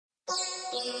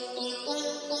Yo,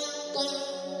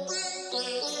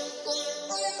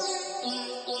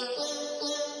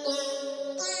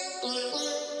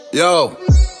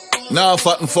 now I'm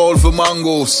fat and foul for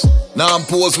mangoes. Now I'm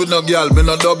pose with no girl, me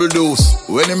no double dose.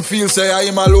 When him feel say I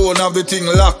am alone, have the thing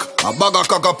lock. A bag of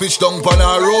cock a pitch down pan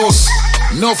a roast.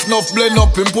 Nuff blend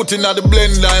up, him put in at the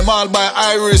blender. I'm all by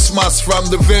iris mask from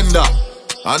the vendor.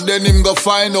 And then him go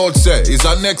find out say, he's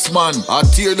a next man. I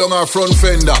tear down our front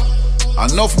fender.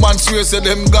 Enough man swear say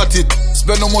them got it.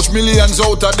 Spend how much millions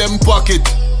out of them pocket.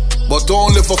 But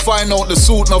only for find out the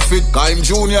suit no fit. Cause him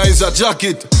junior is a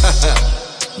jacket.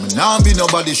 Me nah be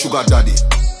nobody sugar daddy.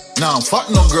 Nah fat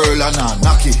no girl and nah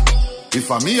knocky. If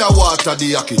I me a water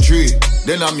the yaki tree,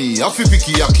 then I me a fi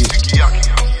picky yaki.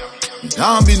 Me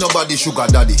nah be nobody sugar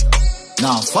daddy.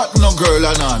 Nah fat no girl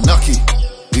and nah knocky.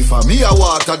 If I me a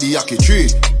water the yaki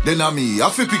tree, then I me a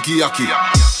fi picky yaki.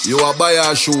 You a buy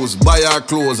her shoes, buy her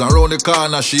clothes, and round the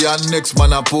corner she and next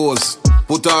man a pose.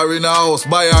 Put her in a house,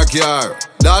 buy her car.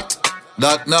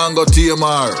 That nah go tame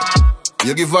her.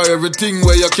 You give her everything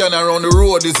where you can around the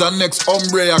road. Is her next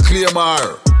hombre you claim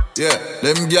her. Yeah,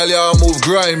 them gyal ya move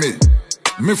grimy.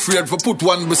 Me afraid for put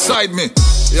one beside me.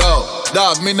 Yo,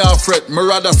 dog, me nah fret. Me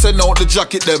rather send out the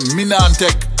jacket them, me nah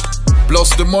take.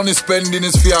 Plus the money spending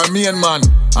is for her main man.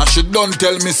 And she done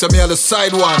tell me say me a the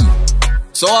side one.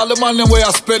 So all the man them where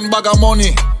I spend bag of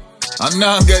money and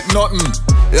now get nothing.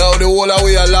 Yo, the whole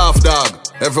way I laugh, dog.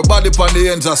 Everybody pon the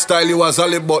ends a style you as a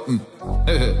lip button.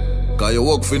 Cause you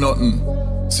work for nothing.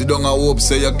 Sit down and hope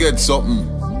say you get something.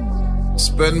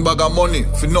 Spend bag of money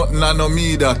for nothing and no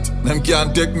me that. Them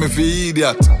can't take me for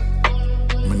idiot.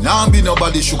 Me nah be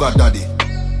nobody sugar daddy.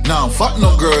 Nah fat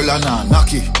no girl and nah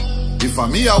knocky. If I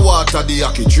me a water the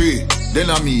yaki tree,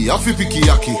 then I me a fi picky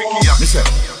yaki. Me say,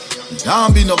 me nah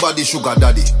be nobody sugar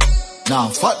daddy. Nah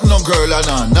fat no girl and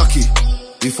nah knocky.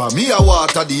 If I me a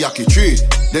water the yaki tree,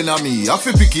 then I me a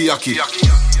fi picky yaki.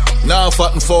 Now I'm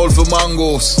fat and foul for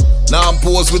mangoes. Now I'm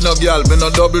pose with no girl, me no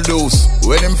double dose.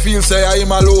 When him feel say I am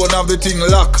alone, have the thing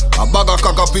lock. A bag of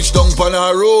cock a pitch down pan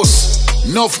a roast.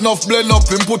 Nuff blend up,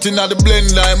 him put in at the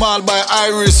blender. I'm all by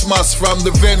iris mask from the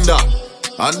vendor.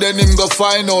 And then him go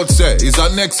find out say, he's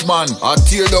a next man. I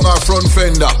tear down our front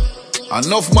fender.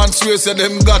 Enough man swear say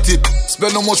them got it.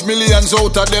 Spend how much millions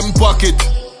out of them pocket.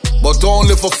 But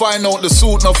only for find out the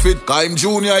suit no fit. Cause him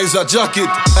junior is a jacket.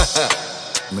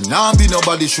 Me nah be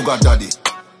nobody sugar daddy.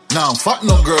 Nah fat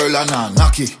no girl and nah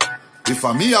knocky. If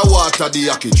I me a water the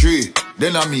yaki tree,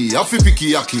 then I me a fi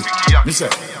picky yaki. Me say,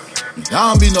 me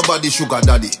nah be nobody sugar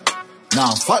daddy.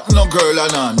 Nah fat no girl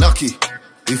and nah knocky.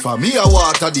 If I me a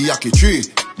water the yaki tree,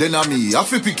 then I me a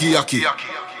fi picky yaki.